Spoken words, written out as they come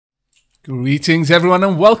Greetings everyone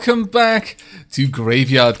and welcome back to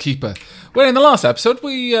Graveyard Keeper, where in the last episode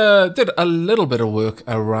we did a little bit of work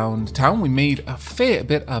around town. We made a fair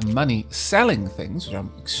bit of money selling things, which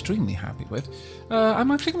I'm extremely happy with.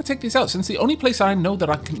 I'm actually going to take these out since the only place I know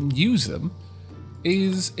that I can use them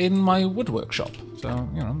is in my woodwork shop. So,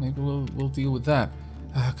 you know, maybe we'll deal with that.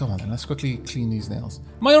 Come on then, let's quickly clean these nails.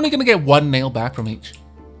 Am I only going to get one nail back from each?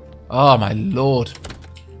 Oh my lord.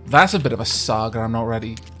 That's a bit of a saga I'm not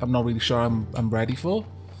really sure I'm ready for.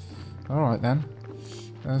 Alright then.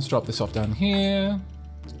 Let's drop this off down here.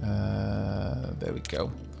 There we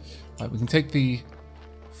go. Right, we can take the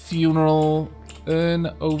funeral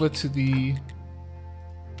urn over to the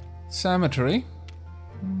cemetery.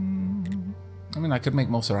 I mean, I could make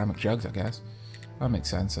more ceramic jugs, I guess. That makes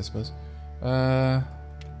sense, I suppose.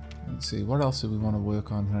 Let's see, what else do we want to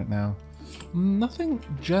work on right now? Nothing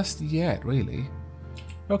just yet, really.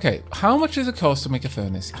 Okay, how much does it cost to make a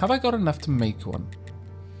furnace? Have I got enough to make one?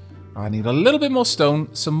 I need a little bit more stone,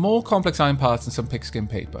 some more complex iron parts, and some pigskin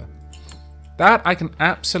paper. That I can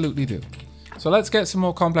absolutely do. So let's get some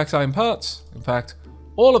more complex iron parts. In fact,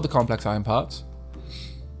 all of the complex iron parts.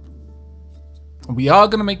 We are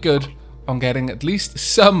going to make good on getting at least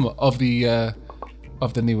some of the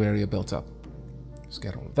new area built up. Let's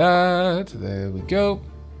get all of that. There we go.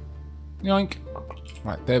 Yoink.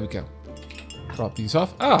 Right, there we go. Drop these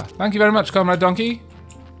off. Thank you very much, Comrade Donkey.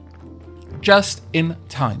 Just in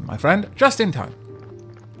time, my friend. Just in time.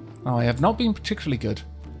 Now, I have not been particularly good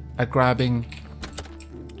at grabbing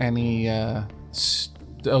any any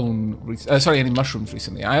mushrooms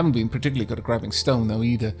recently. I haven't been particularly good at grabbing stone, though,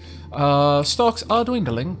 either. Stocks are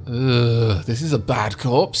dwindling. Ugh, this is a bad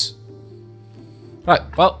corpse. Right,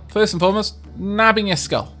 well, first and foremost, nabbing your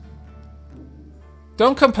skull.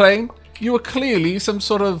 Don't complain. You were clearly some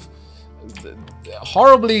sort of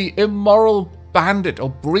horribly immoral bandit or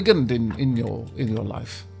brigand in your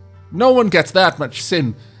life. No one gets that much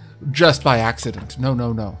sin just by accident. No,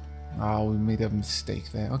 no, no. Oh, we made a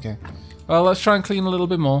mistake there. Okay. Well, let's try and clean a little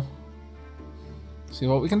bit more. See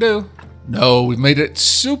what we can do. No, we've made it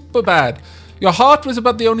super bad. Your heart was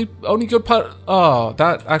about the only good part. Oh,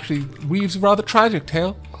 that actually weaves a rather tragic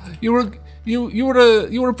tale. You were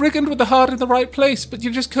a brigand with the heart in the right place, but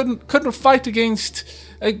you just couldn't fight against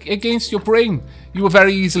your brain. You were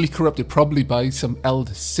very easily corrupted, probably by some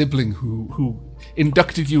elder sibling who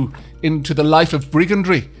inducted you into the life of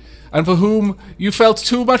brigandry, and for whom you felt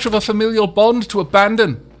too much of a familial bond to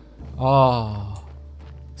abandon. Ah,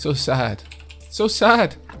 so sad, so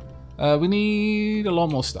sad. We need a lot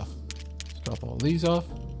more stuff. Let's drop all these off.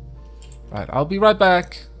 Right, I'll be right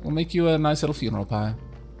back. We'll make you a nice little funeral pyre.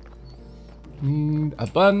 Need a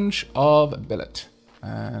bunch of billet.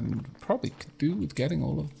 And probably could do with getting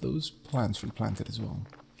all of those plants replanted as well.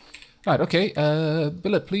 Right, okay.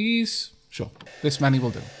 Billet, please. Sure. This many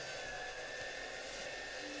will do.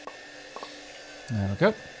 There we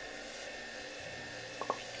go.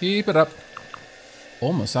 Keep it up.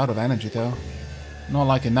 Almost out of energy, though. Not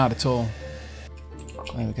liking that at all.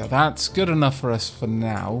 There we go. That's good enough for us for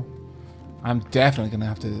now. I'm definitely going to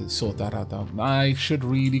have to sort that out, though. I should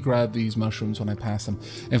really grab these mushrooms when I pass them.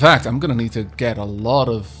 In fact, I'm going to need to get a lot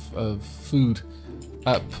of food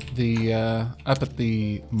up at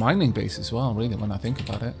the mining base as well, really, when I think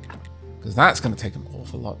about it. Because that's going to take an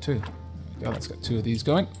awful lot, too. There we go. Let's get 2 of these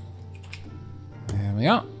going. There we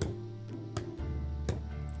are.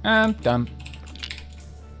 And done.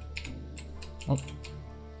 Oh,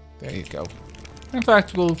 there you go. In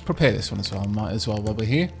fact, we'll prepare this one as well. Might as well while we're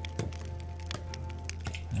here.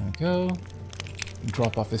 There we go. And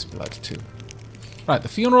drop off this blood too. Right, the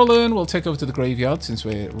funeral urn we'll take over to the graveyard since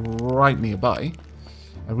we're right nearby.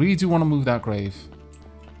 I really do want to move that grave.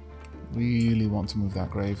 Really want to move that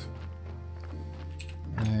grave.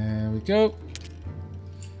 There we go.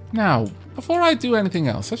 Now, before I do anything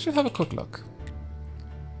else, I should have a quick look.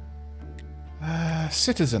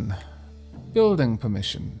 Citizen. Building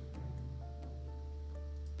permission.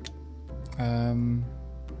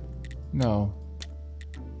 No.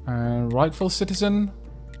 Rightful citizen.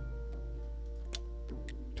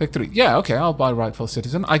 Pick 3. Yeah, okay, I'll buy rightful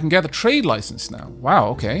citizen. I can get a trade license now. Wow,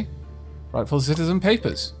 okay. Rightful citizen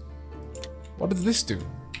papers. What does this do?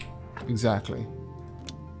 Exactly.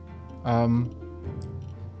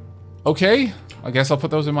 Okay, I guess I'll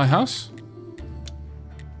put those in my house.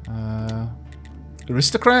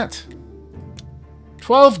 Aristocrat.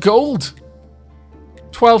 12 gold.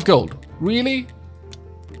 12 gold. Really?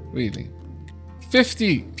 Really?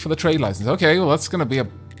 50 for the trade license. Okay, well, that's going to be a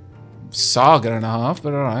saga and a half,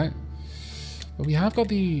 but alright. But we have got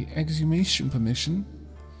the exhumation permission.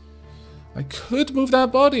 I could move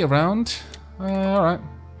that body around. Alright.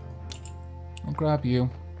 grab you.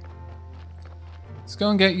 Let's go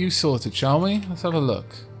and get you sorted, shall we? Let's have a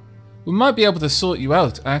look. We might be able to sort you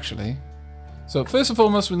out, actually. So first and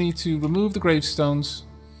foremost, we need to remove the gravestones.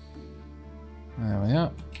 There we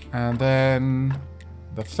are. And then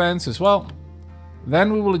the fence as well.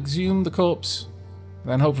 Then we will exhume the corpse.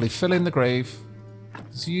 Then hopefully fill in the grave.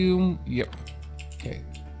 Exhume. Yep. Okay.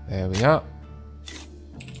 There we are.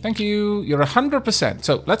 Thank you. You're 100%.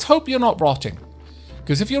 So let's hope you're not rotting.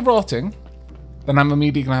 Because if you're rotting, then I'm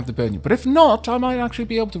immediately going to have to burn you. But if not, I might actually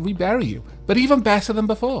be able to rebury you. But even better than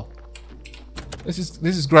before. This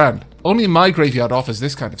is grand. Only my graveyard offers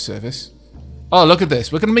this kind of service. Oh, look at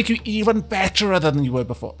this. We're going to make you even better than you were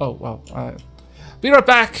before. Oh, well. Be right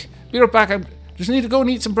back. Be right back. I just need to go and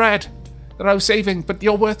eat some bread that I was saving, but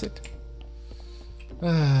you're worth it.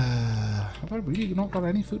 Have I really not got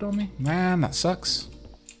any food on me? Man, that sucks.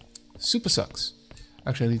 Super sucks.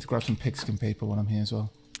 Actually, I need to grab some pigskin paper when I'm here as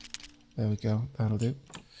well. There we go. That'll do.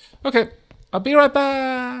 Okay. I'll be right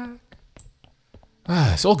back.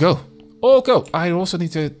 It's all go. All go. I also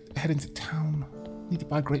need to head into town. Need to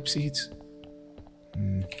buy grape seeds.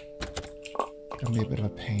 Gonna be a bit of a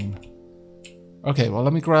pain. Okay, well,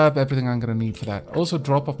 let me grab everything I'm going to need for that. Also,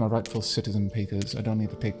 drop off my rightful citizen papers. I don't need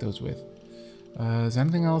to take those with. Is there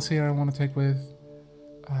anything else here I want to take with?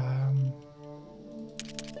 I'm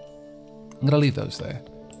going to leave those there.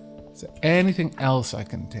 Is there anything else I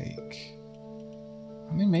can take?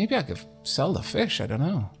 I mean, maybe I could sell the fish. I don't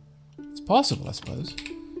know. It's possible, I suppose.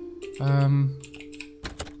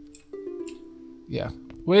 Yeah.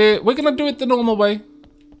 We're going to do it the normal way.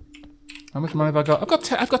 How much money have I got?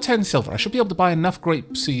 I've got 10 silver. I should be able to buy enough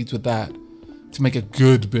grape seeds with that to make a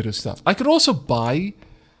good bit of stuff. I could also buy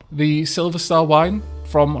the Silver Star wine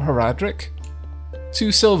from Heradric.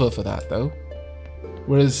 2 silver for that, though.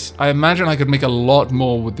 Whereas I imagine I could make a lot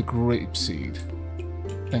more with the grape seed.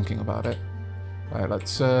 Thinking about it. Alright,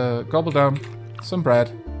 let's gobble down some bread.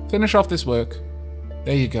 Finish off this work.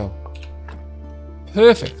 There you go.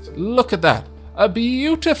 Perfect. Look at that. A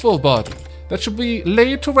beautiful body that should be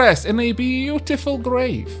laid to rest in a beautiful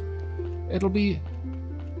grave. It'll be...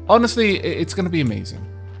 Honestly, it's going to be amazing.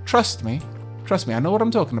 Trust me. Trust me, I know what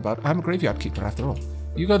I'm talking about. I'm a graveyard keeper after all.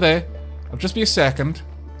 You go there. I'll just be a second.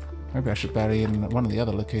 Maybe I should bury in one of the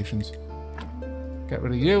other locations. Get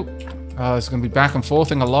rid of you. Oh, it's going to be back and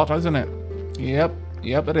forthing a lot, isn't it? Yep.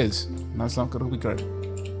 Yep, it is. That's not going to be good.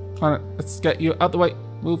 Come on, let's get you out the way.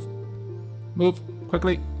 Move. Move.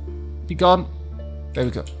 Quickly. Be gone. There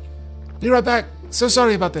we go. Be right back. So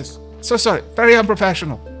sorry about this. So sorry. Very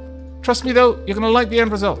unprofessional. Trust me, though, you're going to like the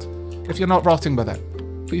end result. If you're not rotting by then.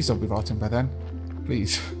 Please don't be rotting by then.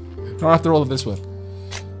 Please. Not after all of this work.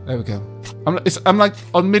 There we go. I'm like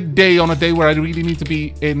on midday on a day where I really need to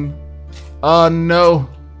be in... Oh, no.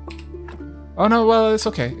 Oh, no, well, it's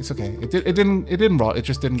okay. It's okay. It didn't rot. It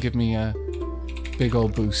just didn't give me a big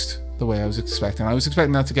old boost the way I was expecting. I was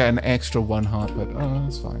expecting that to get an extra 1 heart, but oh,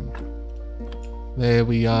 that's fine. There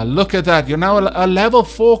we are. Look at that. You're now a level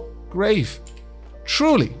 4 grave.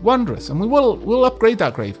 Truly wondrous. And we'll upgrade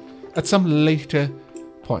that grave at some later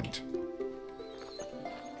point.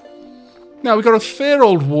 Now, we've got a fair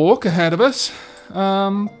old walk ahead of us.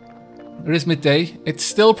 It is midday. It's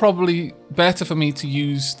still probably better for me to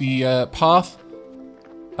use the path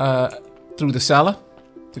through the cellar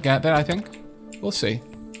to get there, I think. We'll see.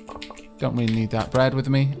 Don't really need that bread with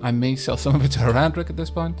me. I may sell some of it to Heradric at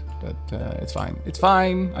this point, but it's fine. It's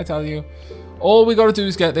fine, I tell you. All we got to do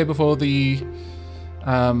is get there before the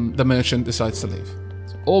merchant decides to leave.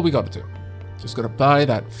 That's all we got to do. Just got to buy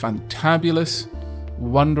that fantabulous,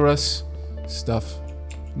 wondrous stuff.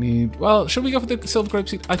 Well, should we go for the silver grape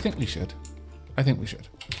seed? I think we should. I think we should.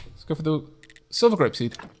 Let's go for the silver grape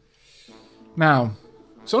seed. Now,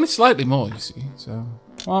 it's only slightly more, you see. So,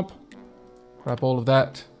 whomp. Grab all of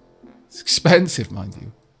that. It's expensive, mind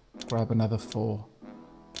you. Grab another 4.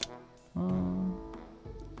 No,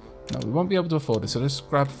 we won't be able to afford it, so let's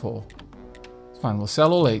grab 4. It's fine, we'll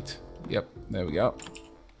sell all 8. Yep, there we go.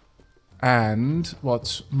 And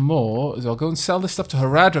what's more is I'll go and sell this stuff to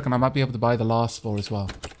Heradric, and I might be able to buy the last 4 as well.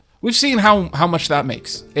 We've seen how much that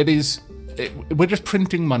makes. We're just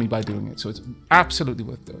printing money by doing it, so it's absolutely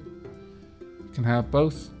worth doing. You can have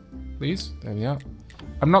both, please. There we are.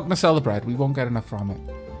 I'm not going to sell the bread. We won't get enough from it.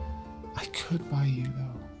 I could buy you,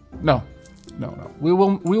 though. No. We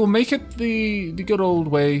will make it the good old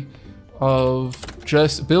way of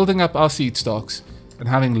just building up our seed stocks and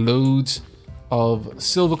having loads of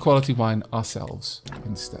silver quality wine ourselves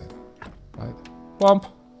instead. Right. Bump.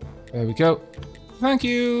 There we go. Thank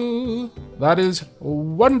you. That is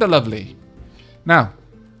wonderlovely. Now,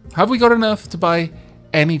 have we got enough to buy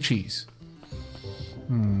any cheese?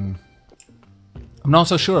 I'm not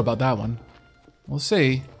so sure about that one. We'll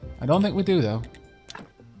see. I don't think we do, though.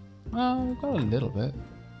 Well, we've got a little bit.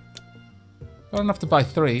 Got enough to buy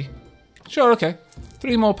 3. Sure, okay.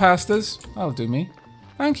 3 more pastas. That'll do me.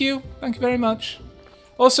 Thank you. Thank you very much.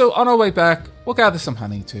 Also, on our way back, we'll gather some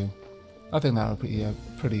honey, too. I think that'll be a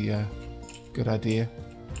pretty good idea.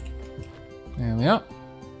 There we are.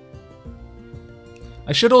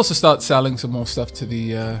 I should also start selling some more stuff to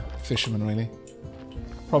the fishermen, really.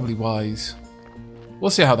 Probably wise.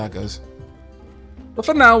 We'll see how that goes. But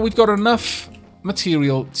for now, we've got enough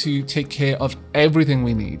material to take care of everything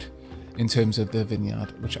we need in terms of the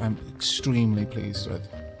vineyard, which I'm extremely pleased with.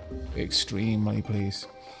 Extremely pleased.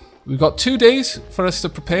 We've got 2 days for us to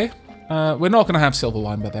prepare. We're not going to have silver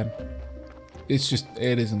wine by then. It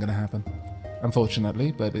isn't going to happen,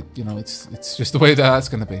 unfortunately. But it's just the way that's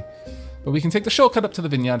going to be. But we can take the shortcut up to the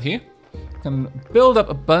vineyard here. We can build up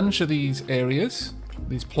a bunch of these areas,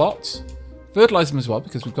 these plots. Fertilize them as well,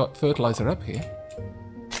 because we've got fertilizer up here.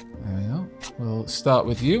 There we go. We'll start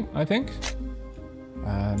with you, I think.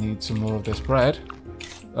 I need some more of this bread.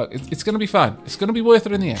 It's going to be fine. It's going to be worth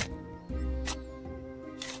it in the end.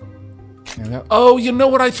 There we go. Oh, you know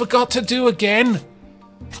what I forgot to do again?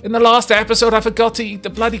 In the last episode, I forgot to eat the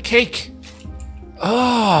bloody cake.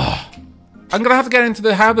 Ah. I'm going to have to get into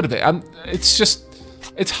the habit of it.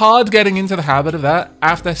 It's hard getting into the habit of that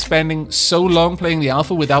after spending so long playing the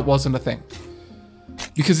alpha where that wasn't a thing.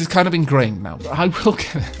 Because it's kind of ingrained now. But I will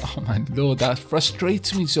get it. Oh my lord, that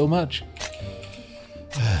frustrates me so much.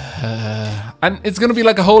 And it's going to be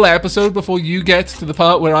like a whole episode before you get to the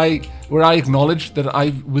part where I acknowledge that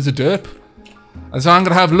I was a derp. And so I'm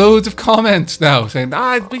going to have loads of comments now saying,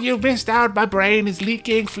 but you missed out, my brain is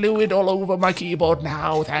leaking fluid all over my keyboard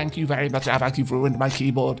now. Thank you very much, Aavak, you've ruined my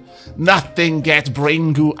keyboard. Nothing gets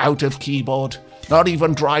brain goo out of keyboard. Not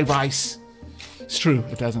even dry rice. It's true,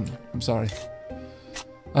 it doesn't. I'm sorry.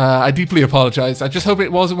 I deeply apologize. I just hope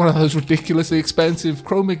it wasn't one of those ridiculously expensive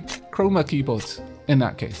chroma keyboards, in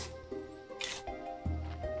that case.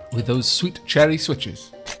 With those sweet cherry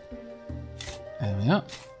switches. There we are.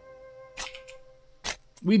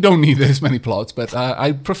 We don't need this many plots, but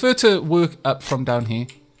I prefer to work up from down here.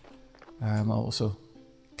 I'll also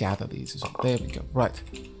gather these as well. There we go. Right.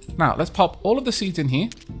 Now, let's pop all of the seeds in here.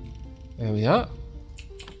 There we are.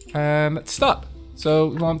 And let's start. So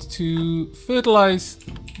we want to fertilize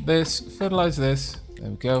this. There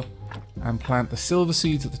we go. And plant the silver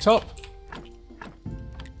seeds at the top.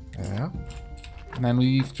 There we are. And then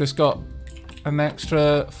we've just got an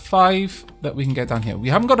extra 5 that we can get down here. We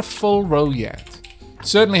haven't got a full row yet.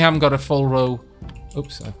 Certainly haven't got a full row.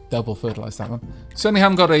 Oops, I've double fertilized that one. Certainly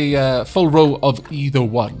haven't got a full row of either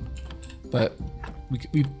one. But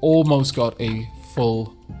we've almost got a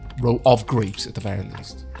full row of grapes at the very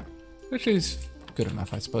least. Which is good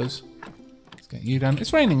enough, I suppose. Let's get you done.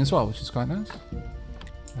 It's raining as well, which is quite nice.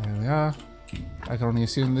 There we are. I can only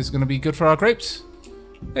assume this is going to be good for our grapes.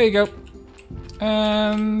 There you go.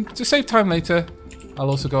 And to save time later, I'll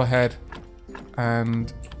also go ahead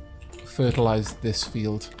and fertilize this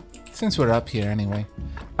field since we're up here anyway.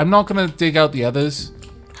 I'm not going to dig out the others.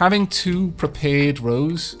 Having 2 prepared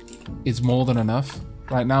rows is more than enough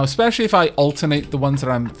right now, especially if I alternate the ones that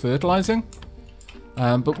I'm fertilizing.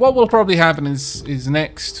 But what will probably happen is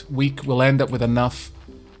next week we'll end up with enough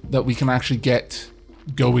that we can actually get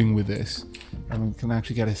going with this, and we can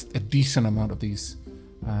actually get a decent amount of these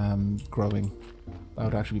growing. That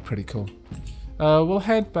would actually be pretty cool. We'll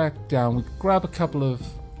head back down. We grab a couple of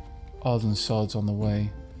odds and sods on the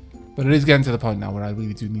way, but it is getting to the point now where I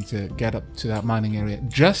really do need to get up to that mining area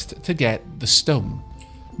just to get the stone,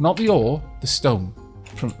 not the ore, the stone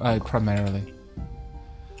primarily.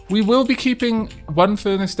 We will be keeping one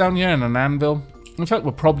furnace down here and an anvil. In fact,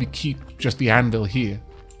 we'll probably keep just the anvil here.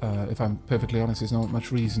 If I'm perfectly honest, there's not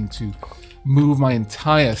much reason to move my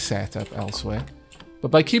entire setup elsewhere. But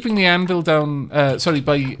by keeping the anvil down,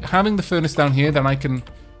 by having the furnace down here, then I can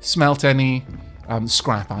smelt any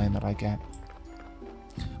scrap iron that I get.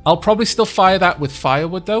 I'll probably still fire that with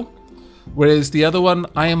firewood though, whereas the other one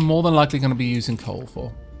I am more than likely going to be using coal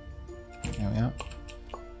for. There we are.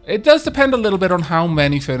 It does depend a little bit on how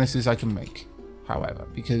many furnaces I can make, however,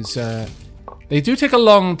 because they do take a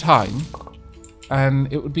long time,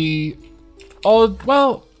 and it would be odd.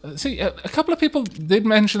 Well, see, a couple of people did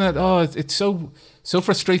mention that, oh, it's so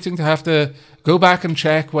frustrating to have to go back and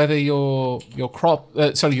check whether your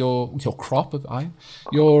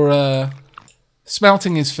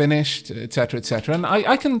smelting is finished, etc., etc. And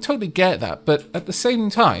I can totally get that, but at the same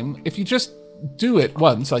time, if you just do it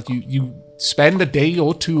once, like you spend a day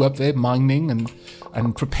or 2 up there mining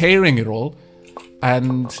and preparing it all,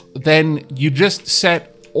 and then you just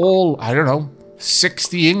set all, I don't know,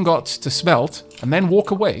 60 ingots to smelt and then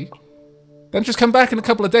walk away, then just come back in a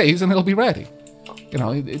couple of days and it'll be ready. You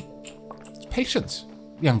know, it's patience,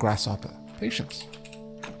 young grasshopper. Patience.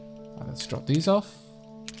 Let's drop these off.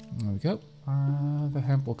 There we go. The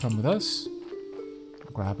hemp will come with us.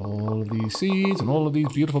 Grab all of these seeds and all of these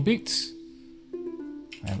beautiful beets.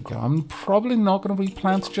 There we go. I'm probably not going to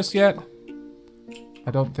replant just yet.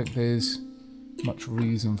 I don't think there's much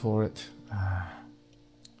reason for it.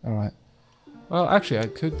 Alright. Well, actually, I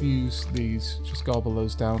could use these. Just gobble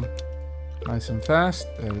those down nice and fast.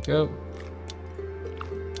 There we go.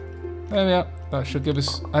 There we are. That should give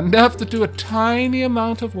us enough to do a tiny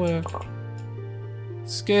amount of work.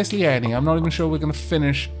 Scarcely any. I'm not even sure we're going to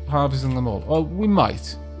finish harvesting them all. Oh, we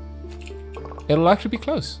might. It'll actually be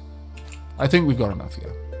close. I think we've got enough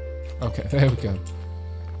here. Okay, there we go.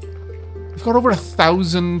 We've got over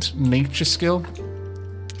 1,000 nature skill.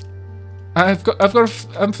 I'm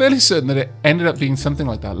fairly certain that it ended up being something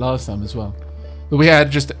like that last time as well. But we had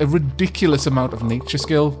just a ridiculous amount of nature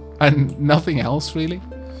skill and nothing else really.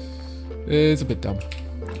 It's a bit dumb.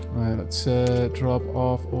 Alright, let's drop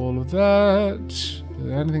off all of that.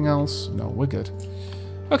 Anything else? No, we're good.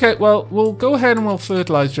 Okay, well, we'll go ahead and we'll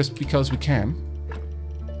fertilize just because we can.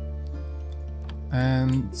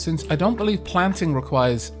 And since I don't believe planting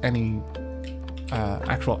requires any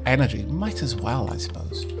actual energy, might as well, I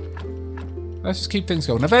suppose. Let's just keep things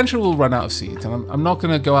going. Eventually we'll run out of seeds, and I'm not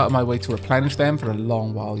going to go out of my way to replenish them for a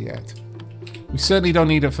long while yet. We certainly don't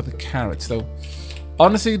need it for the carrots, though.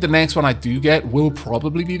 Honestly, the next one I do get will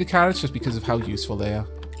probably be the carrots, just because of how useful they are.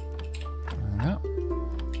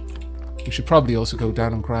 We should probably also go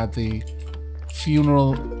down and grab the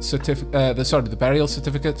funeral certificate, the burial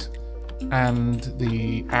certificate, and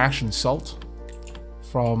the ash and salt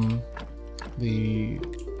from the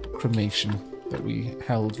cremation that we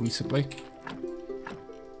held recently.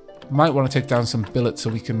 Might want to take down some billets so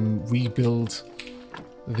we can rebuild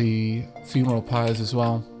the funeral pyres as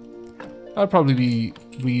well. That'd probably be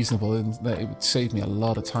reasonable in that it would save me a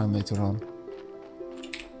lot of time later on.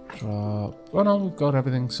 Drop. Oh no, we've got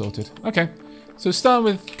everything sorted. Okay, so start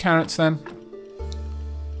with carrots then.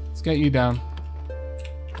 Let's get you down.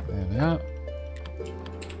 There we are.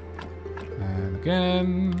 And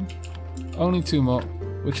again. Only 2 more,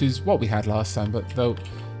 which is what we had last time, but though,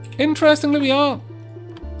 interestingly we are...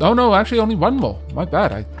 Oh no, actually only 1 more. My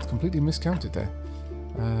bad, I completely miscounted there.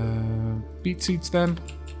 Beet seeds then.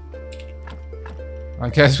 I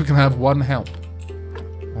guess we can have 1 hemp.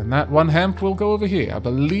 And that 1 hemp will go over here. I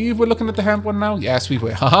believe we're looking at the hemp one now. Yes, we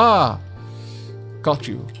were. Haha! Got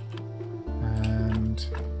you. And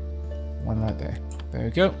 1 right there. There we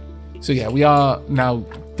go. So yeah, we are now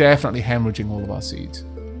definitely hemorrhaging all of our seeds.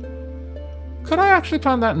 Could I actually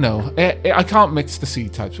plant that? No. I can't mix the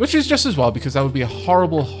seed types, which is just as well because that would be a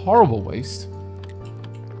horrible, horrible waste.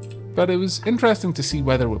 But it was interesting to see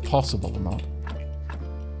whether it were possible or not.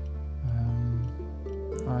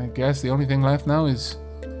 I guess the only thing left now is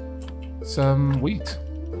some wheat.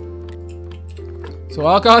 So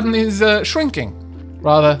our garden is shrinking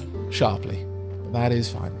rather sharply. But that is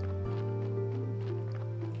fine.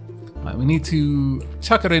 Right, we need to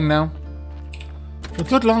tuck it in now. For a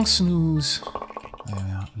good long snooze. There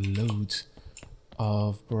we are. Loads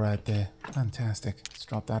of bread there. Fantastic. Let's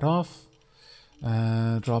drop that off.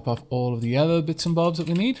 Drop off all of the other bits and bobs that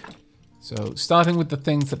we need. So starting with the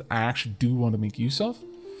things that I actually do want to make use of.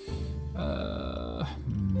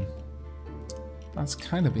 That's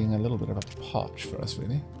kind of being a little bit of a potch for us,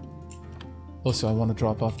 really. Also, I want to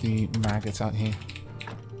drop off the maggots out here.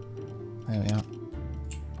 There we are.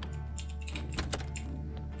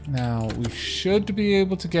 Now, we should be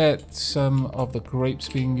able to get some of the grapes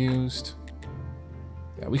being used.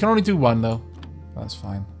 Yeah, we can only do 1, though. That's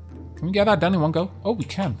fine. Can we get that done in 1 go? Oh, we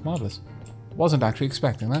can. Marvelous. Wasn't actually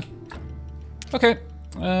expecting that. Okay.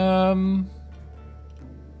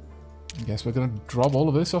 I guess we're going to drop all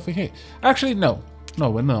of this off of here. Actually, no. No,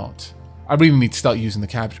 we're not. I really need to start using the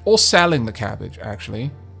cabbage. Or selling the cabbage,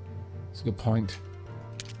 actually. That's a good point.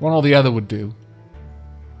 One or the other would do.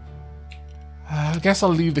 I guess I'll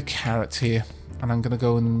leave the carrots here. And I'm going to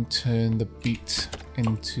go and turn the beet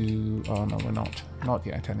into... Oh, no, we're not. Not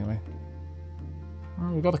yet, anyway.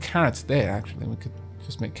 Oh, we've got the carrots there, actually. We could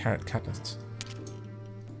just make carrot cutlets.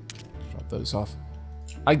 Drop those off.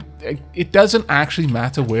 It doesn't actually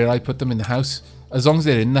matter where I put them in the house. As long as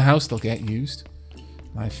they're in the house, they'll get used.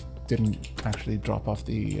 I didn't actually drop off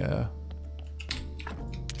the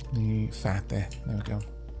fat there. There we go.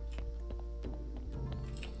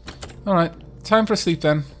 Alright, time for a sleep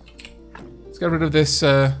then. Let's get rid of this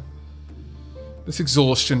this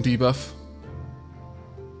exhaustion debuff.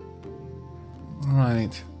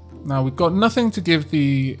 Alright. Now, we've got nothing to give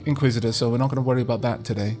the Inquisitor, so we're not going to worry about that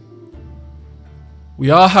today. We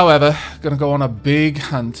are, however, going to go on a big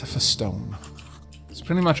hunt for stone. It's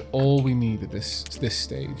pretty much all we need at this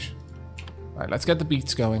stage. Right, let's get the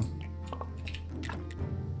beats going.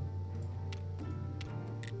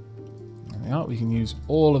 There we are. We can use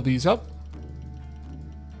all of these up.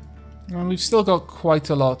 And we've still got quite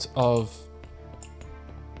a lot of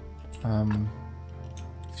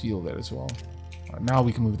fuel there as well. Right, now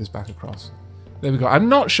we can move this back across. There we go. I'm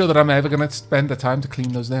not sure that I'm ever going to spend the time to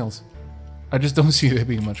clean those nails. I just don't see there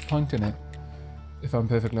being much point in it, if I'm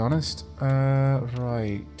perfectly honest.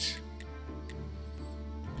 Right.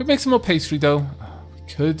 Could make some more pastry, though.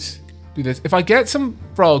 We could do this. If I get some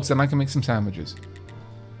frogs, then I can make some sandwiches.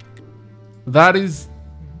 That is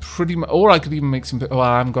pretty much... Or I could even make some... Oh,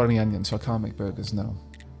 I haven't got any onions, so I can't make burgers, no.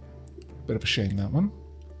 Bit of a shame, that one.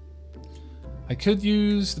 I could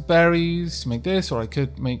use the berries to make this, or I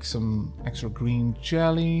could make some extra green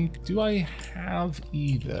jelly. Do I have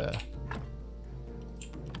either?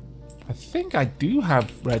 I think I do have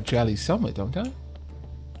red jelly somewhere, don't I? Did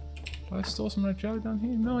I store some red jelly down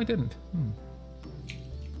here? No, I didn't.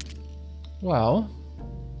 Well,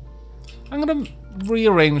 I'm going to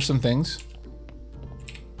rearrange some things.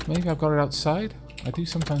 Maybe I've got it outside. I do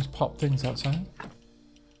sometimes pop things outside.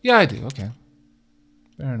 Yeah, I do. Okay.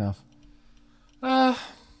 Fair enough.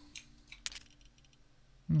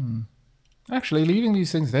 Actually, leaving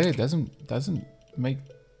these things there doesn't make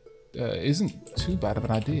isn't too bad of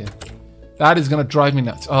an idea. That is going to drive me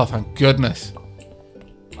nuts. Oh, thank goodness!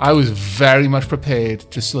 I was very much prepared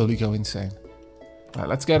to slowly go insane. Right,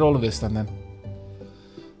 let's get all of this done then.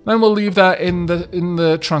 Then we'll leave that in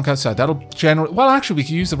the trunk outside. That'll generate. Well, actually, we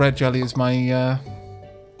could use the red jelly as my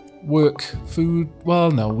work food. Well,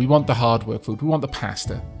 no, we want the hard work food. We want the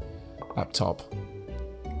pasta up top,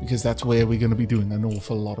 because that's where we're going to be doing an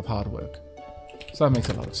awful lot of hard work. So that makes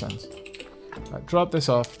a lot of sense. Right, drop this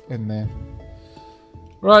off in there.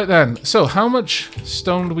 Right then, so how much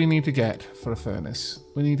stone do we need to get for a furnace?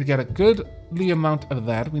 We need to get a goodly amount of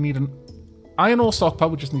that. We need an iron ore stockpile.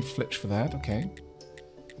 We just need flitch for that. Okay.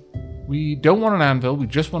 We don't want an anvil. We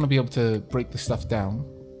just want to be able to break the stuff down.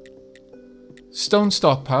 Stone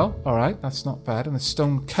stockpile. All right, that's not bad. And a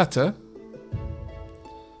stone cutter.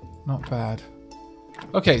 Not bad.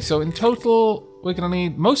 Okay, so in total, we're going to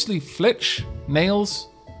need mostly flitch, nails.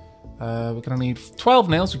 We're going to need 12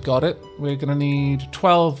 nails. We got it. We're going to need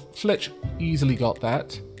 12 flitch. Easily got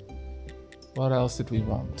that. What else did we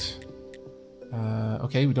want?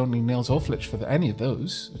 Okay, we don't need nails or flitch for any of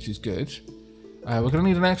those, which is good. We're going to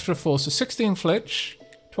need an extra 4. So 16 flitch,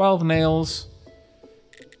 12 nails.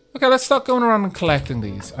 Okay, let's start going around and collecting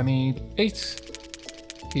these. I need 8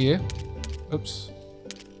 here. Oops.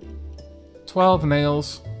 12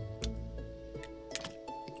 nails.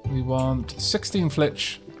 We want 16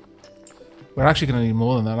 flitch. We're actually going to need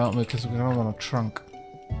more than that, aren't we? Because we're going to want a trunk.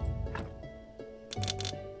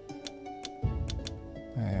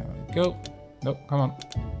 There we go. Nope, come on.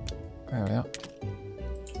 There we are.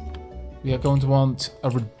 We are going to want a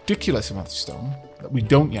ridiculous amount of stone that we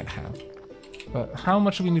don't yet have. But how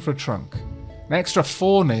much do we need for a trunk? An extra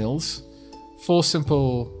 4 nails. 4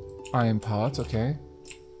 simple iron parts, okay.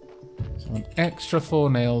 So an extra 4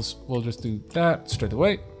 nails. We'll just do that straight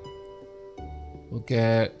away. We'll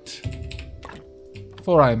get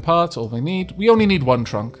 4 iron parts, all we need. We only need 1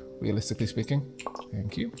 trunk, realistically speaking.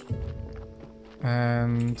 Thank you.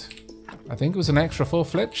 And I think it was an extra 4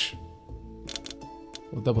 flitch.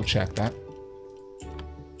 We'll double check that.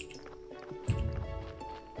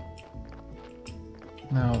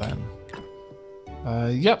 Now then.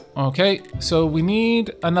 Yep, okay. So we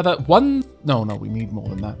need another 1... No, we need more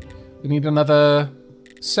than that. We need another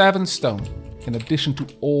 7 stone in addition to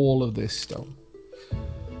all of this stone.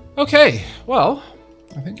 Okay, well,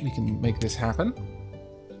 I think we can make this happen.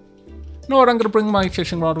 You know what, I'm going to bring my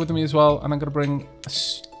fishing rod with me as well, and I'm going to bring a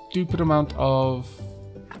stupid amount of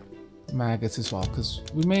maggots as well, because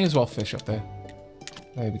we may as well fish up there.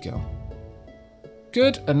 There we go.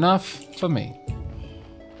 Good enough for me.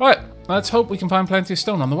 Right, let's hope we can find plenty of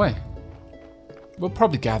stone on the way. We'll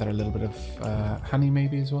probably gather a little bit of honey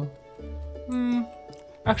maybe as well.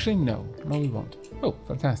 Actually, no. No, we won't. Oh,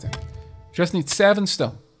 fantastic. Just need 7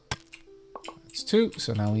 stone. That's 2,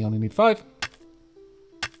 so now we only need 5.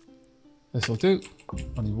 This'll do.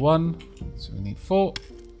 Only 1, so we need 4.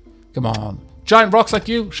 Come on. Giant rocks like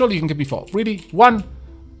you, surely you can give me 4. Really? 1?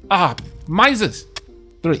 Ah, misers.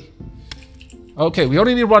 3. Okay, we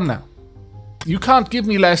only need 1 now. You can't give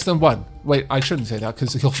me less than 1. Wait, I shouldn't say that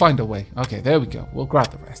because you'll find a way. Okay, there we go. We'll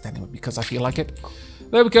grab the rest anyway because I feel like it.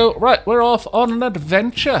 There we go. Right, we're off on an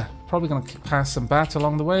adventure. Probably going to pass some bats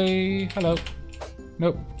along the way. Hello.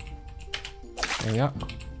 Nope. There we are.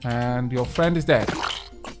 And your friend is dead.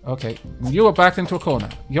 Okay. You are backed into a corner.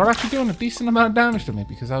 You're actually doing a decent amount of damage to me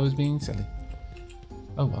because I was being silly.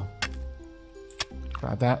 Oh well.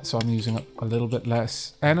 Grab that, so I'm using up a little bit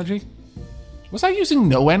less energy. Was I using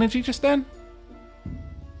no energy just then?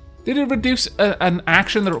 Did it reduce an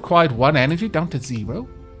action that required 1 energy down to 0?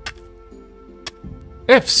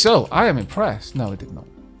 If so, I am impressed. No, it did not.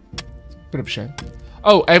 Bit of a shame.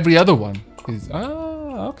 Oh, every other one is...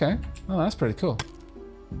 Oh, okay. Oh, that's pretty cool.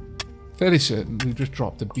 Fairly certain we just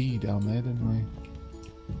dropped a bee down there, didn't we?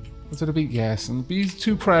 Was it a bee? Yes, and the bee's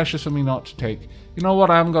too precious for me not to take. You know what?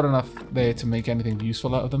 I haven't got enough there to make anything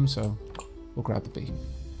useful out of them, so we'll grab the bee.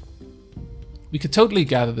 We could totally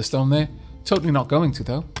gather the stone there. Totally not going to,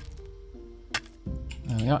 though.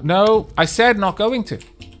 There we are. No, I said not going to.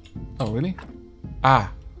 Oh, really?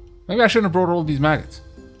 Ah. Maybe I shouldn't have brought all these maggots.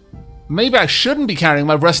 Maybe I shouldn't be carrying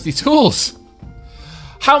my rusty tools.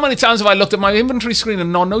 How many times have I looked at my inventory screen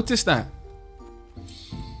and not noticed that?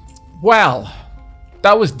 Well,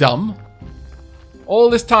 that was dumb. All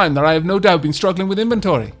this time that I have no doubt been struggling with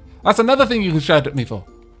inventory. That's another thing you can shout at me for.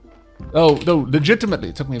 Oh, no, legitimately,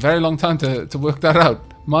 it took me a very long time to work that out.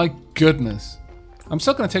 My goodness. I'm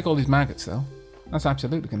still going to take all these maggots, though. That's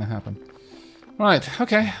absolutely going to happen. Right,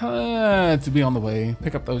 okay. To be on the way.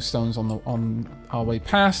 Pick up those stones on our way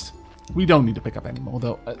past. We don't need to pick up any more,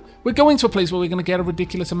 though. We're going to a place where we're going to get a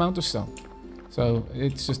ridiculous amount of stone. So,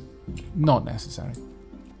 it's just not necessary.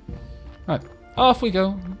 Right, off we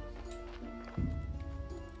go.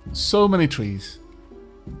 So many trees.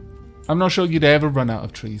 I'm not sure you'd ever run out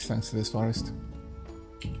of trees thanks to this forest.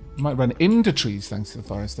 You might run into trees thanks to the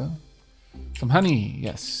forest, though. Some honey.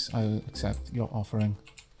 Yes, I accept your offering.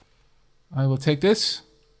 I will take this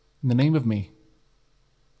in the name of me.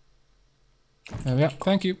 There we are.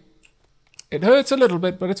 Thank you. It hurts a little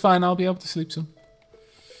bit, but it's fine. I'll be able to sleep soon.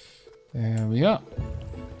 There we are.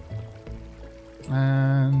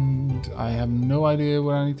 And I have no idea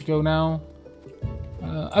where I need to go now.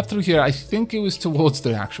 Up through here, I think it was towards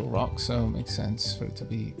the actual rock, so it makes sense for it to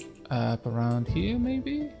be up around here,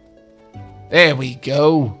 maybe? There we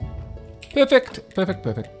go. Perfect, perfect,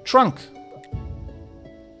 perfect. Trunk.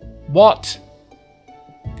 What?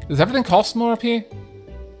 Does everything cost more up here?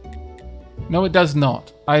 No, it does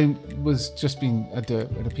not. I was just being a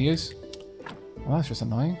derp, it appears. Well, that's just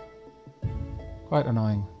annoying. Quite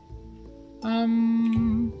annoying.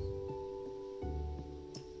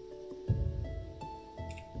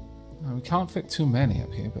 We can't fit too many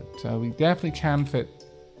up here, but we definitely can fit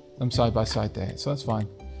them side by side there, so that's fine.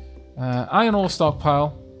 Iron ore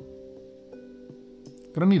stockpile.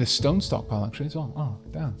 Gonna need a stone stockpile actually as well. Oh,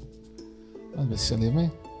 damn. That's a bit silly of me.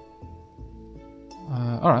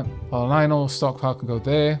 Alright, well, an iron ore stockpile can go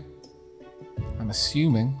there. I'm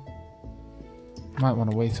assuming. Might want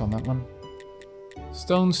to wait on that one.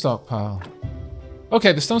 Stone stockpile.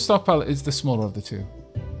 Okay, the stone stockpile is the smaller of the two.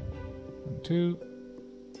 1, 2.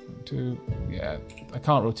 1, 2. Yeah, I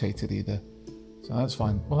can't rotate it either. So that's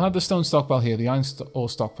fine. We'll have the stone stockpile here. The iron ore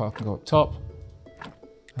stockpile can go up top.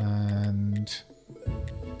 And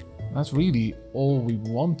that's really all we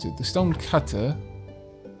wanted. The stone cutter.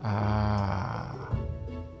 Ah.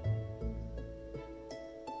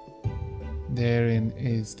 Therein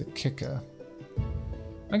is the kicker.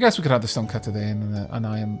 I guess we could have the stone cutter there and an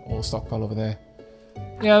iron ore stockpile over there.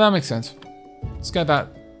 Yeah, that makes sense. Let's get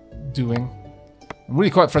that doing. I'm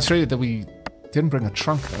really quite frustrated that we didn't bring a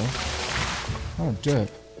trunk though. Oh, derp.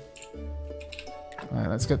 Alright,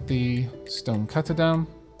 let's get the stone cutter down.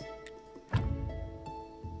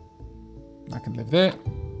 That can live there.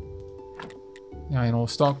 The iron ore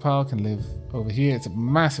stockpile can live over here. It's a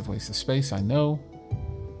massive waste of space, I know.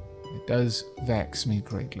 It does vex me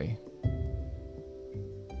greatly.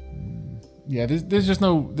 Yeah, there's just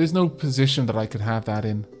no position that I could have that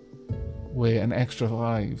in where an extra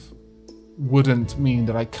 5 wouldn't mean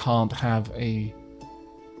that I can't have a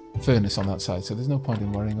furnace on that side, so there's no point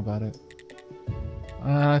in worrying about it.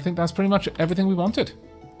 I think that's pretty much everything we wanted.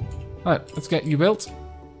 Alright, let's get you built.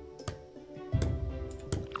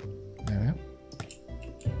 There we go.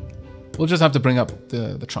 We'll just have to bring up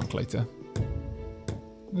the trunk later.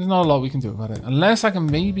 There's not a lot we can do about it. Unless I can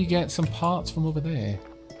maybe get some parts from over there.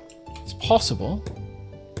 It's possible.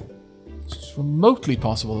 It's remotely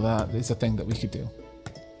possible that is a thing that we could do.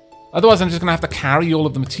 Otherwise, I'm just going to have to carry all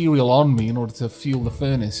of the material on me in order to fuel the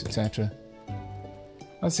furnace, etc.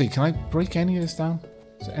 Let's see, can I break any of this down?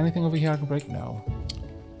 Is there anything over here I can break? No.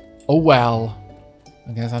 Oh well.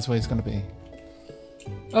 I guess that's where it's going to be.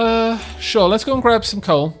 Sure, let's go and grab some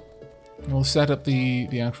coal. And we'll set up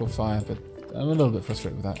the actual fire, but I'm a little bit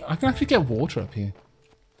frustrated with that. I can actually get water up here.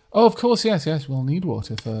 Oh, of course, yes, yes. We'll need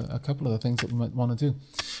water for a couple of the things that we might want to do.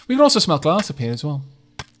 We can also smelt glass up here as well.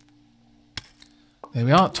 There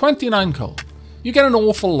we are. 29 coal. You get an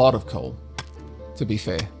awful lot of coal, to be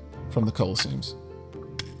fair, from the coal seams.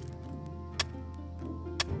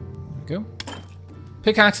 There we go.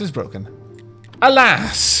 Pickaxe is broken.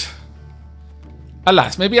 Alas!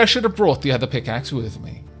 Alas, maybe I should have brought the other pickaxe with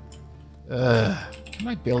me. Can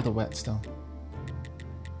I build a whetstone?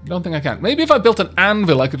 I don't think I can. Maybe if I built an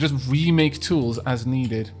anvil, I could just remake tools as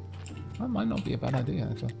needed. That might not be a bad idea,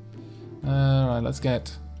 actually. Alright, let's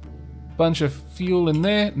get a bunch of fuel in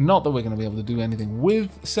there. Not that we're going to be able to do anything with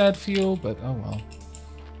said fuel, but oh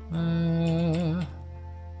well.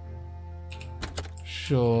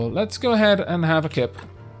 Sure, let's go ahead and have a kip.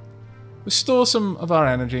 Restore some of our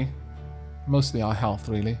energy. Mostly our health,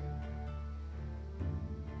 really.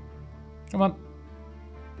 Come on.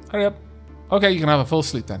 Hurry up. Okay, you can have a full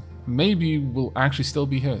sleep then. Maybe you will actually still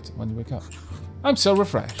be hurt when you wake up. I'm so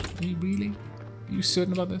refreshed. Are you really? Are you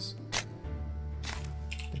certain about this?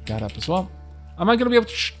 Pick that up as well. Am I going to be able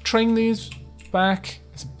to train these back?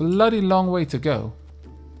 It's a bloody long way to go.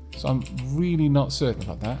 So I'm really not certain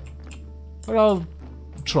about that. But I'll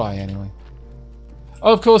try anyway.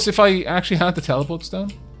 Oh, of course, if I actually had the teleport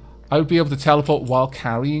stone, I would be able to teleport while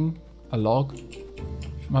carrying a log.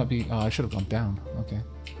 Which might be... Oh, I should have gone down. Okay.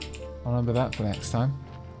 I'll remember that for next time.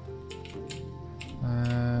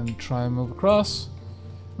 And try and move across.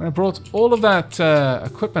 When I brought all of that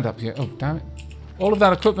equipment up here... Oh, damn it. All of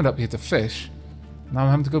that equipment up here to fish. Now I'm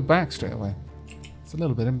having to go back straight away. It's a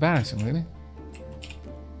little bit embarrassing, really.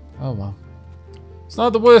 Oh, well. It's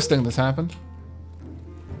not the worst thing that's happened.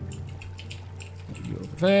 Get you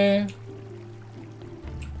over there.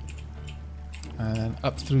 And then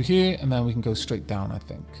up through here. And then we can go straight down, I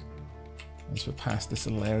think. Once we're past this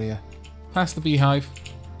little area. Past the beehive.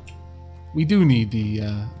 We do need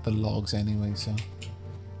the logs anyway, so...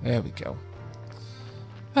 There we go.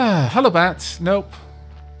 Hello, bats. Nope.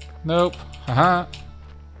 Nope. Haha.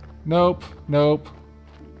 Nope. Nope.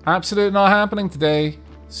 Absolutely not happening today.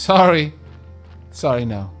 Sorry. Sorry,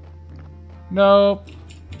 no. Nope.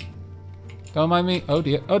 Don't mind me. Oh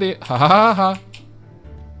dear. Oh dear. Ha ha ha ha.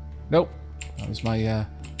 Nope. That was my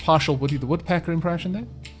partial Woody the Woodpecker impression there.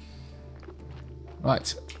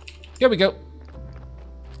 Right. Here we go.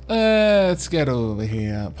 Let's get over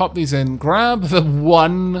here. Pop these in. Grab the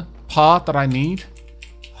one part that I need.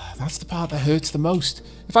 That's the part that hurts the most.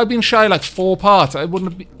 If I'd been shy like 4 parts, it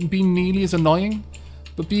wouldn't have been nearly as annoying.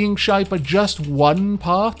 But being shy by just 1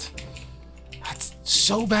 part, that's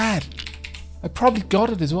so bad. I probably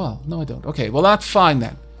got it as well. No, I don't. Okay, well, that's fine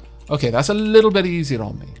then. Okay, that's a little bit easier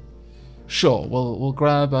on me. Sure, we'll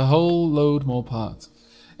grab a whole load more parts.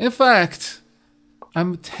 In fact,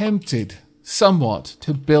 I'm tempted somewhat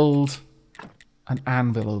to build an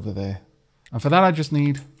anvil over there. And for that, I just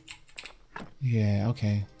need... Yeah,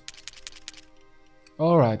 okay.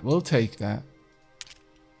 Alright, we'll take that.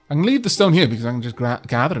 I can leave the stone here because I can just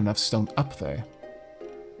gather enough stone up there.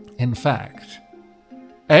 In fact,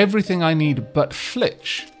 everything I need but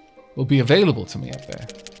flitch will be available to me up there.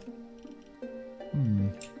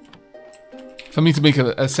 For me to make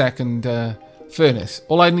a second furnace,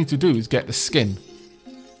 all I need to do is get the skin.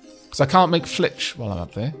 Because I can't make flitch while I'm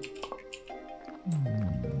up there.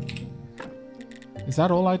 Is that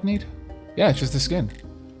all I'd need? Yeah, it's just the skin.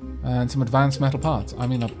 And some advanced metal parts. I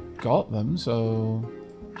mean, I've got them, so...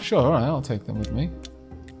 Sure, alright, I'll take them with me.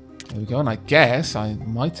 There we go, and I guess I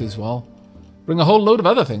might as well bring a whole load of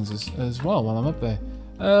other things as well while I'm up there.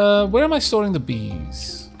 Where am I storing the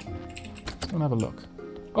bees? Let's go and have a look.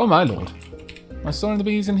 Oh my lord. Am I storing the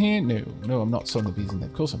bees in here? No, no, I'm not storing the bees in there.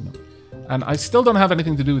 Of course I'm not. And I still don't have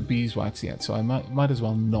anything to do with beeswax yet, so I might as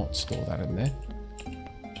well not store that in there.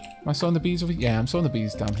 Am I storing the bees over here? Yeah, I'm storing the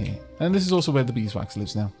bees down here. And this is also where the beeswax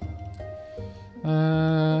lives now.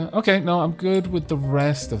 Okay, no, I'm good with the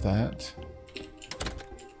rest of that.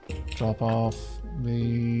 Drop off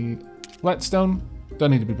the whetstone.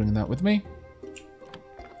 Don't need to be bringing that with me.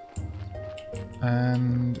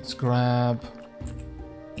 And let's grab...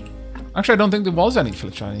 Actually, I don't think there was any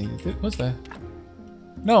flitch I needed, was there?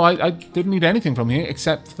 No, I didn't need anything from here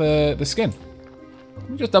except the skin. Let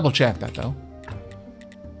me just double check that, though.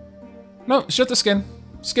 No, it's just the skin.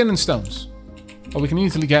 Skin and stones. But we can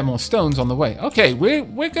easily get more stones on the way. Okay,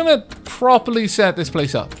 we're gonna properly set this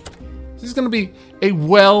place up. This is gonna be a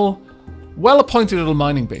well-appointed little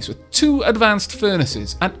mining base with 2 advanced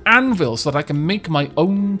furnaces and anvils so that I can make my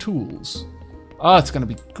own tools. Oh, it's gonna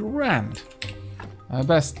be grand. I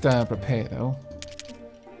best prepare though.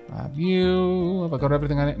 Have you? Have I got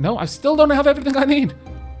everything I need? No, I still don't have everything I need.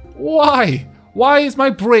 Why? Why is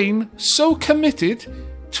my brain so committed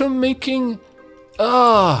to making...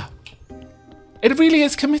 It really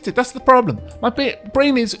is committed. That's the problem. My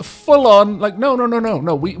brain is full on, like, no.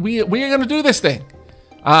 We are going to do this thing.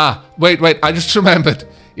 Wait. I just remembered.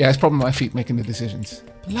 Yeah, it's probably my feet making the decisions.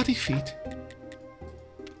 Bloody feet.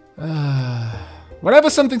 Whenever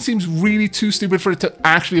something seems really too stupid for it to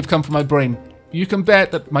actually have come from my brain, you can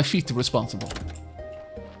bet that my feet are responsible.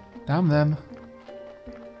 Damn them.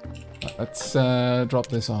 Let's drop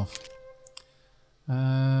this off.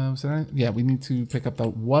 Yeah, we need to pick up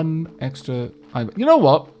that one extra item. You know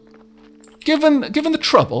what? Given the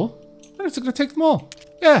trouble, it's going to take them all.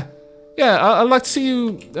 Yeah, I'd like to see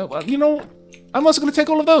you. You know, I'm also going to take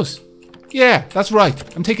all of those. Yeah, that's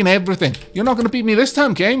right. I'm taking everything. You're not going to beat me this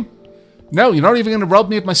time, game. No, you're not even going to rob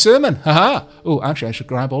me of my sermon. Haha. Oh, actually, I should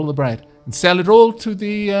grab all the bread and sell it all to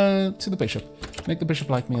the bishop. Make the bishop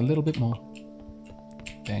like me a little bit more.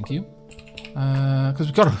 Thank you. Because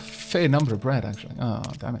we've got a fair number of bread, actually. Oh,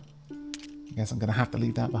 damn it. I guess I'm going to have to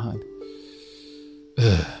leave that behind.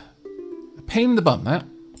 Ugh. A pain in the bum, that.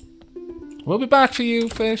 We'll be back for you,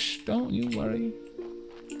 fish. Don't you worry.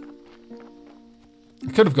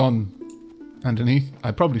 I could have gone underneath.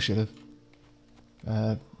 I probably should have.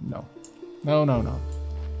 No. No.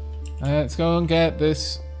 Let's go and get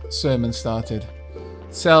this sermon started.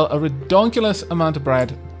 Sell a redonkulous amount of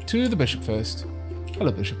bread to the bishop first.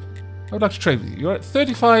 Hello, bishop. I would like to trade with you. You're at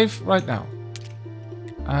 35 right now.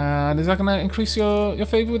 And is that going to increase your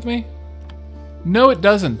favor with me? No, it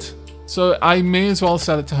doesn't. So I may as well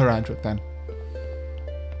sell it to Herandric then.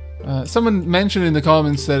 Someone mentioned in the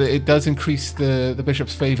comments that it does increase the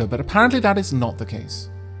bishop's favor, but apparently that is not the case.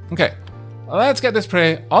 Okay, let's get this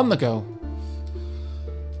prey on the go.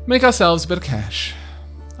 Make ourselves a bit of cash.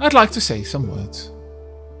 I'd like to say some words.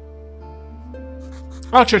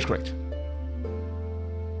 Our church great.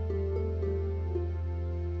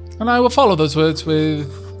 And I will follow those words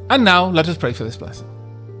with, and now let us pray for this blessing.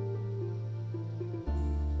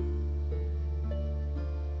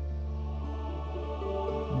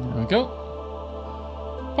 There we go.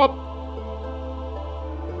 Pop.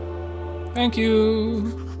 Thank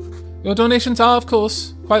you. Your donations are, of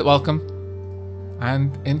course, quite welcome.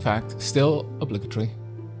 And, in fact, still obligatory.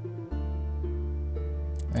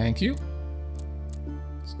 Thank you.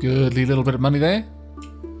 It's a goodly little bit of money there.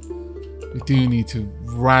 We do need to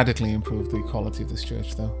radically improve the quality of this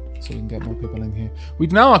church, though, so we can get more people in here.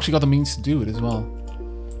 We've now actually got the means to do it as well.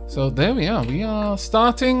 So there we are. We are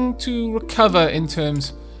starting to recover in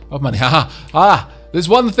terms of money. There's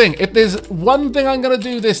one thing. If there's one thing I'm going to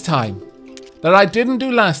do this time that I didn't do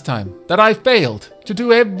last time, that I failed to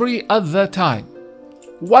do every other time,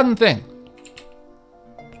 one thing,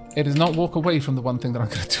 it is not walk away from the one thing that I'm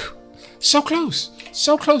going to do. So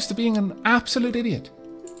close to being an absolute idiot.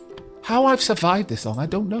 How I've survived this long, I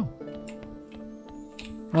don't know.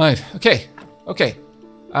 Right, okay.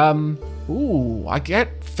 Ooh, I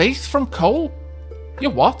get faith from coal? You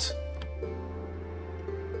what?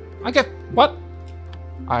 I get what?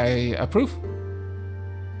 I approve.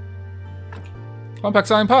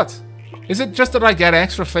 Compact iron parts. Is it just that I get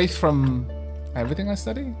extra faith from everything I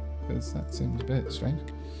study? Because that seems a bit strange.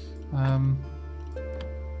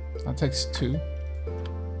 That takes 2.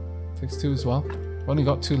 Takes 2 as well. Only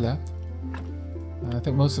got 2 left. I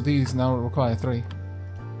think most of these now require 3.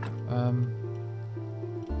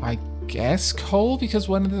 I guess coal, because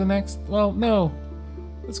when is the next... Well, no.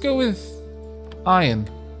 Let's go with iron.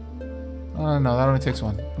 Oh, no, that only takes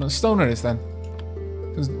 1. No, stone it is then.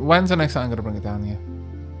 Because when's the next time I'm going to bring it down here?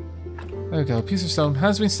 There we go. A piece of stone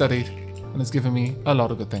has been studied and has given me a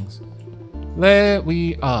lot of good things. There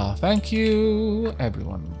we are. Thank you,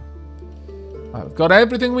 everyone. I've got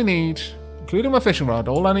everything we need, including my fishing rod.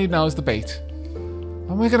 All I need now is the bait.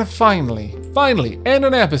 And we're going to finally end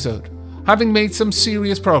an episode having made some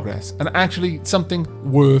serious progress and actually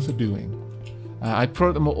something worth doing. I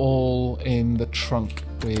put them all in the trunk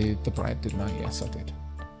with the bread, didn't I? Yes, I did.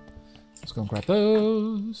 Let's go and grab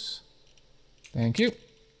those. Thank you.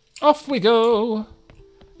 Off we go.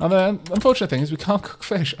 Now the unfortunate thing is we can't cook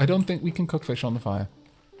fish. I don't think we can cook fish on the fire.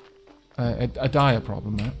 A dire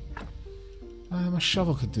problem there. My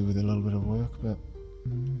shovel could do with a little bit of work, but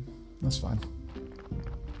that's fine.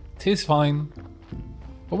 'Tis fine.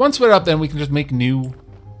 But once we're up, then we can just make new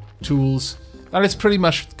tools. That is pretty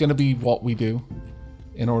much going to be what we do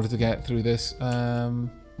in order to get through this.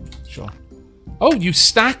 Sure. Oh, you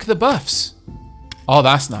stack the buffs. Oh,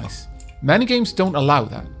 that's nice. Many games don't allow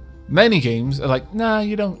that. Many games are like, nah,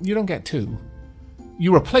 you don't get 2.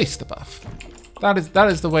 You replace the buff. That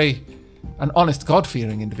is the way an honest,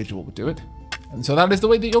 God-fearing individual would do it. And so that is the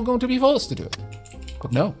way that you're going to be forced to do it.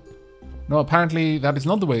 But no, No, apparently that is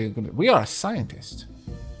not the way. We are a scientist.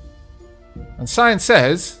 And science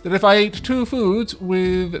says that if I ate 2 foods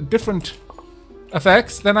with different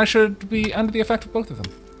effects, then I should be under the effect of both of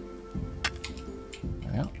them.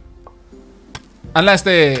 Yeah. Unless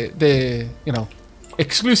they're, you know,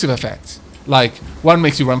 exclusive effects. Like, one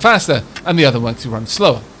makes you run faster, and the other makes you run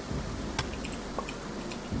slower.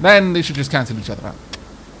 Then they should just cancel each other out.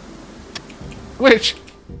 Which,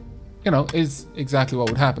 you know, is exactly what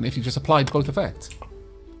would happen if you just applied both effects.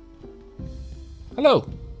 Hello.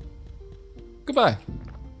 Goodbye.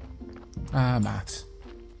 Ah, Matt.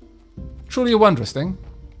 Truly a wondrous thing.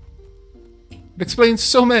 It explains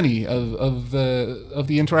so many of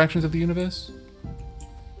the interactions of the universe.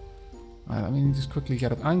 I mean, just quickly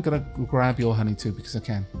get up. I'm gonna grab your honey too because I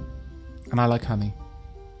can, and I like honey.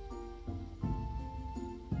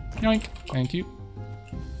 Yoink! Thank you.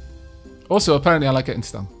 Also, apparently, I like getting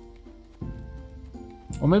stung.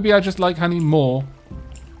 Or maybe I just like honey more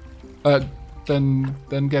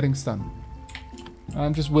than getting stung.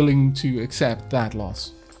 I'm just willing to accept that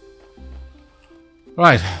loss.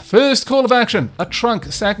 Right, first call of action, a trunk.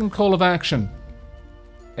 Second call of action,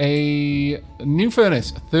 a new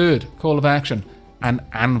furnace. Third call of action, an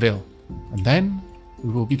anvil. And then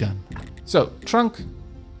we will be done. So, trunk.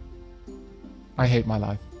 I hate my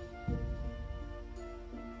life.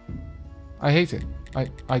 I hate it.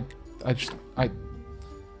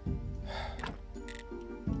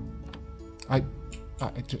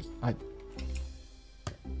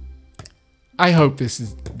 I hope this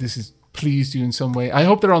is pleased you in some way. I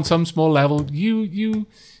hope that on some small level you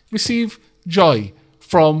receive joy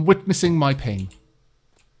from witnessing my pain.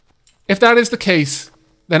 If that is the case,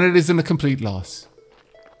 then it isn't a complete loss.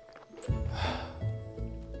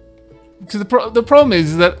 Because the problem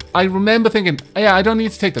is that I remember thinking, yeah, I don't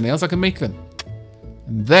need to take the nails, I can make them.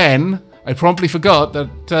 And then I promptly forgot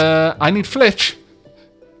that I need flitch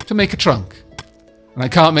to make a trunk. And I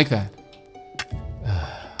can't make that.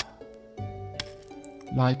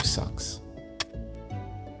 Life sucks.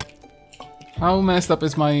 How messed up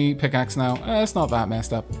is my pickaxe now? It's not that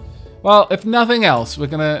messed up. Well, if nothing else, we're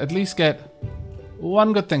gonna at least get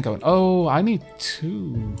one good thing going. Oh, I need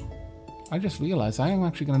 2. I just realized I am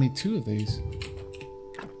actually gonna need 2 of these.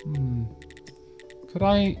 Could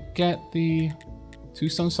I get the 2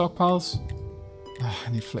 stone stockpiles? Oh,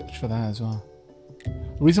 I need flitch for that as well.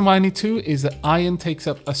 The reason why I need 2 is that iron takes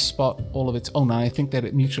up a spot all of its own. And I think that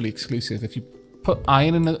it's mutually exclusive. If you put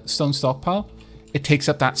iron in a stone stockpile, it takes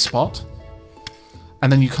up that spot.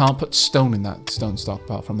 And then you can't put stone in that stone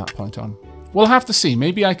stockpile from that point on. We'll have to see.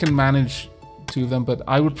 Maybe I can manage 2 of them, but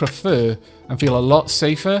I would prefer and feel a lot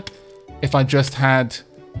safer if I just had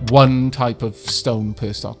 1 type of stone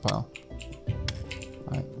per stockpile.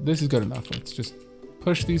 Right, this is good enough. Let's just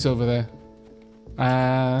push these over there.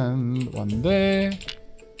 And 1 there.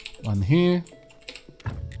 1 here.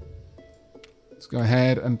 Let's go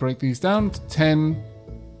ahead and break these down to 10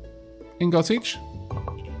 ingots each.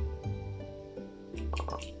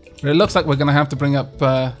 But it looks like we're going to have to bring up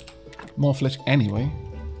more flitch anyway.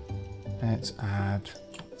 Let's add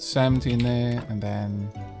 17 there and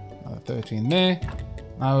then another 13 there.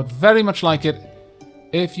 I would very much like it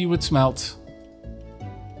if you would smelt.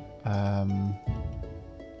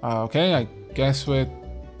 Okay, I guess we're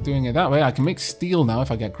doing it that way. I can make steel now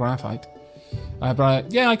if I get graphite.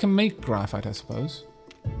 Yeah, I can make graphite, I suppose.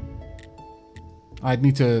 I'd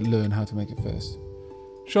need to learn how to make it first.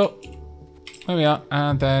 Sure. There we are,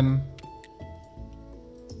 and then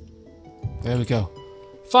there we go.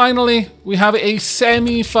 Finally, we have a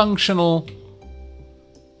semi-functional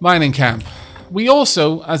mining camp. We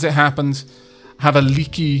also, as it happens, have a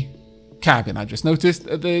leaky cabin. I just noticed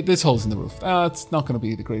there's holes in the roof. It's not going to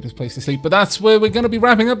be the greatest place to sleep, but that's where we're going to be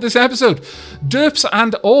wrapping up this episode. Derps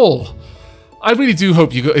and all. I really do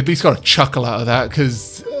hope you at least got a chuckle out of that,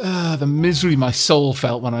 because the misery my soul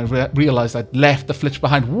felt when I realized I'd left the flitch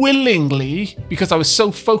behind willingly because I was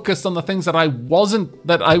so focused on the things that I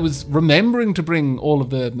was remembering to bring all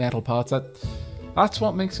of the metal parts. That's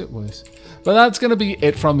what makes it worse. But that's going to be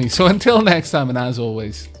it from me. So until next time, and as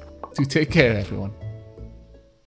always, do take care, everyone.